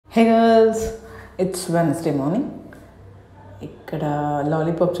Hey girls, it's Wednesday morning. ఇక్కడ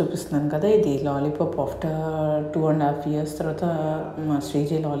lollipop చూపిస్తున్నాను కదా, ఇది లాలీపాప్ ఆఫ్టర్ 2.5 years తర్వాత మా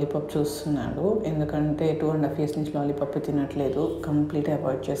శ్రీజీ లాలీపాప్ చూస్తున్నాడు. ఎందుకంటే 2.5 years నుంచి లాలీపాప్ తినట్లేదు, కంప్లీట్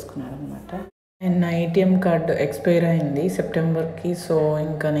అవాయిడ్ చేసుకున్నాడు అనమాట. అండ్ నా ఏటీఎం కార్డు ఎక్స్పైర్ అయింది సెప్టెంబర్కి. సో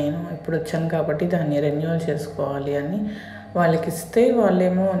ఇంకా నేను ఇప్పుడు వచ్చాను కాబట్టి దాన్ని రెన్యూవల్ చేసుకోవాలి అని వాళ్ళకి ఇస్తే,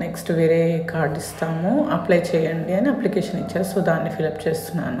 వాళ్ళేమో నెక్స్ట్ వేరే కార్డు ఇస్తాము అప్లై చేయండి అని అప్లికేషన్ ఇచ్చారు. సో దాన్ని ఫిలప్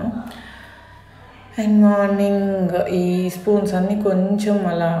చేస్తున్నాను. అండ్ మార్నింగ్ ఈ స్పూన్స్ అన్నీ కొంచెం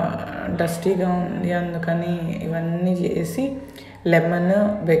అలా డస్టీగా ఉంది, అందుకని ఇవన్నీ చేసి లెమన్,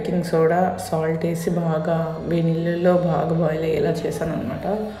 బేకింగ్ సోడా, సాల్ట్ వేసి బాగా నీళ్ళలో బాగా బాయిల్ అయ్యేలా చేశాను అనమాట.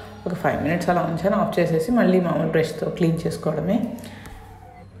 ఒక 5 minutes అలా ఉంచాను, ఆఫ్ చేసేసి మళ్ళీ మామూలు బ్రష్తో క్లీన్ చేసుకోవడమే.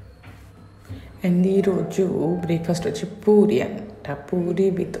 అండ్ ఈరోజు బ్రేక్ఫాస్ట్ వచ్చి పూరి అనమాట. పూరి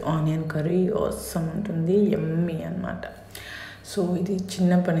విత్ ఆనియన్ కర్రీ అవసరం ఉంటుంది, యమ్మీ అనమాట. సో ఇది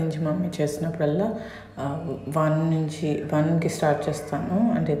చిన్నప్పటి నుంచి మమ్మీ చేసినప్పుడల్లా 1కి స్టార్ట్ చేస్తాను.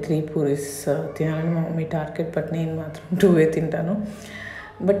 అంటే 3 పూరీస్ తినాలని మా మమ్మీ టార్గెట్, బట్ నేను మాత్రం 2 తింటాను.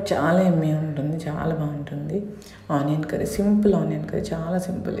 బట్ చాలా యమ్మీ ఉంటుంది, చాలా బాగుంటుంది. Onion curry, simple onion curry, చాలా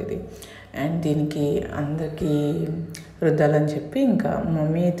సింపుల్ ఇది. అండ్ దీనికి అందరికీ రుద్దాలని చెప్పి, ఇంకా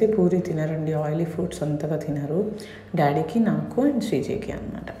మమ్మీ అయితే పూరి తినరండి, ఆయిలీ ఫుడ్స్ అంతగా తినరు. డాడీకి, నాకు అండ్ శ్రీజీకి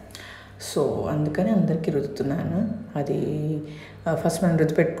అనమాట. సో అందుకని అందరికీ రుద్దుతున్నాను. అది ఫస్ట్ మనం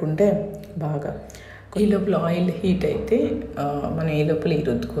రుద్ది పెట్టుకుంటే బాగా ఈ లోపల ఆయిల్ హీట్ అయితే మనం ఈ లోపల ఈ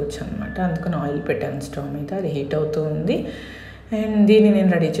రుద్దుకోవచ్చు అనమాట. అందుకని ఆయిల్ పెట్టాను స్టవ్ మీద, అది హీట్ అవుతూ ఉంది. అండ్ దీన్ని నేను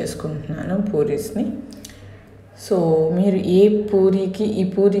రెడీ చేసుకుంటున్నాను, పూరీస్ని. సో మీరు ఈ పూరికి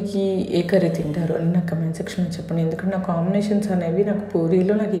ఏ కర్రీ తింటారు అని నాకు కమెంట్ సెక్షన్లో చెప్పండి. ఎందుకంటే నా కాంబినేషన్స్ అనేవి నాకు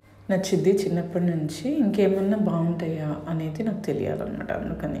పూరీలో నాకు నచ్చింది చిన్నప్పటి నుంచి. ఇంకేమన్నా బాగుంటాయా అనేది నాకు తెలియాలన్నమాట.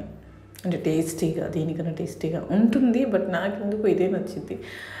 అందుకని అంటే టేస్టీగా, దీనికన్నా టేస్టీగా ఉంటుంది. బట్ నాకెందుకు ఇదే నచ్చింది.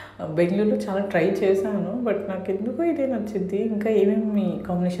 బెంగళూరులో చాలా ట్రై చేశాను, బట్ నాకెందుకు ఇదే నచ్చింది. ఇంకా ఏమేమి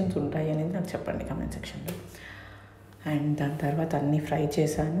కాంబినేషన్స్ ఉంటాయి అనేది నాకు చెప్పండి కమెంట్ సెక్షన్లో. అండ్ దాని తర్వాత అన్నీ ఫ్రై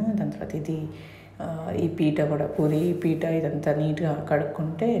చేశాను. దాని తర్వాత ఇది ఈ పీట కూడా, పూరి పీట ఇదంతా నీట్గా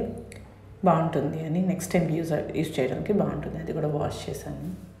కడుక్కుంటే బాగుంటుంది అని, నెక్స్ట్ టైం యూజ్ చేయడానికి బాగుంటుంది. అది కూడా వాష్ చేశాను.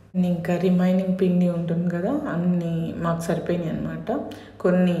 ఇంకా రిమైనింగ్ పిండి ఉంటుంది కదా, అన్నీ మాకు సరిపోయినాయి అనమాట.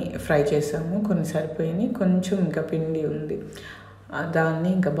 కొన్ని ఫ్రై చేసాము, కొన్ని సరిపోయినాయి, కొంచెం ఇంకా పిండి ఉంది. దాన్ని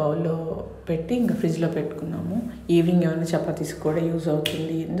ఇంకా బౌల్లో పెట్టి ఇంకా ఫ్రిడ్జ్లో పెట్టుకున్నాము. ఈవినింగ్ ఏమైనా చపాతీస్ కూడా యూజ్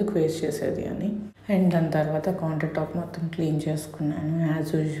అవుతుంది, ఎందుకు వేస్ట్ చేసేది అని. అండ్ దాని తర్వాత కౌంటర్ టాప్ మొత్తం క్లీన్ చేసుకున్నాను. యాజ్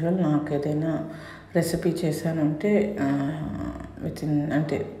యూజువల్ నాకు ఏదైనా రెసిపీ చేశానంటే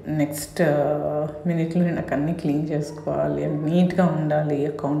అంటే నెక్స్ట్ మినిట్లో నాకు అన్నీ క్లీన్ చేసుకోవాలి, నీట్గా ఉండాలి,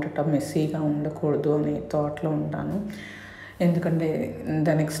 కౌంటర్ టాప్ మెస్సీగా ఉండకూడదు అనే థాట్లో ఉంటాను. ఎందుకంటే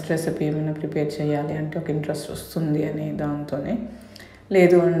ద నెక్స్ట్ రెసిపీ ఏమైనా ప్రిపేర్ చేయాలి అంటే ఒక ఇంట్రెస్ట్ వస్తుంది అనే దాంతోనే.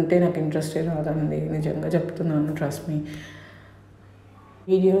 లేదు అంటే నాకు ఇంట్రెస్టే రాదండి, నిజంగా చెప్తున్నాను, ట్రస్ట్ మీ.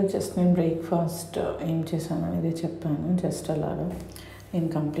 వీడియోలో జస్ట్ నేను బ్రేక్ఫాస్ట్ ఏం చేశాను అనేది చెప్పాను, జస్ట్ అలాగా. నేను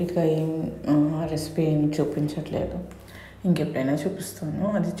కంప్లీట్గా రెసిపీ ఏం చూపించట్లేదు, ఇంకెప్పుడైనా చూపిస్తాను.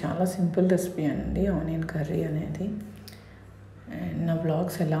 అది చాలా సింపుల్ రెసిపీ అండి, ఆనియన్ కర్రీ అనేది. అండ్ నా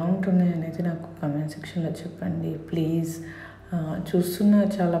బ్లాగ్స్ ఎలా ఉంటున్నాయి అనేది నాకు కమెంట్ సెక్షన్లో చెప్పండి ప్లీజ్. చూస్తున్నారు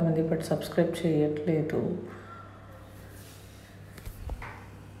చాలామంది, బట్ సబ్స్క్రైబ్ చేయట్లేదు.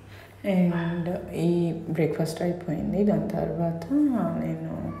 అండ్ ఈ బ్రేక్ఫాస్ట్ అయిపోయింది. దాని తర్వాత నేను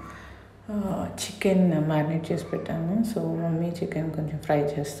చికెన్ మ్యారినేట్ చేసి పెట్టాను. సో మమ్మీ చికెన్ కొంచెం ఫ్రై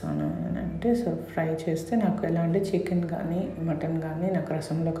చేస్తాను అని అంటే, సో ఫ్రై చేస్తే నాకు ఎలా అంటే చికెన్ కానీ మటన్ కానీ నాకు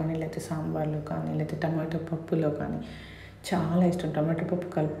రసంలో కానీ, లేకపోతే సాంబార్లో కానీ, లేకపోతే టమాటో పప్పులో కానీ చాలా ఇష్టం. టమాటో పప్పు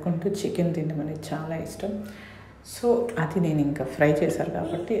కలుపుకుంటూ చికెన్ తినడం అనేది చాలా ఇష్టం. సో అది నేను ఇంకా ఫ్రై చేశారు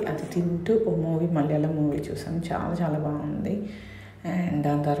కాబట్టి అది తింటూ ఓ మలయాళం మూవీ చూసాను, చాలా చాలా బాగుంది. అండ్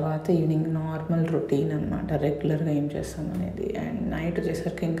దాని తర్వాత ఈవినింగ్ నార్మల్ రొటీన్ అనమాట, రెగ్యులర్గా ఏం చేస్తాను అనేది. అండ్ నైట్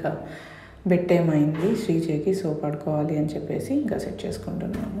వచ్చేసరికి ఇంకా బెడ్ టైం అయింది శ్రీజీకి, సో పడుకోవాలి అని చెప్పేసి ఇంకా సెట్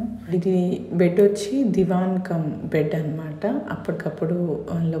చేసుకుంటున్నాము. ఇది బెడ్ వచ్చి దివాన్ కమ్ బెడ్ అనమాట. అప్పటికప్పుడు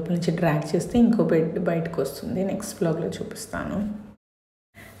లోపల నుంచి డ్రాగ్ చేస్తే ఇంకో బెడ్ బయటకు వస్తుంది. నెక్స్ట్ వ్లాగ్లో చూపిస్తాను.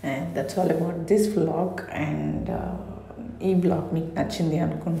 And that's all about this vlog. And ఈ బ్లాగ్ మీకు నచ్చింది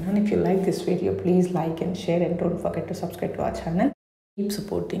అనుకుంటున్నాను. If you like this video please like and share and don't forget to subscribe to our channel. Keep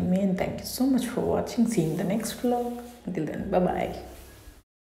supporting me and thank you so much for watching. See you in the next vlog. Until then, bye bye.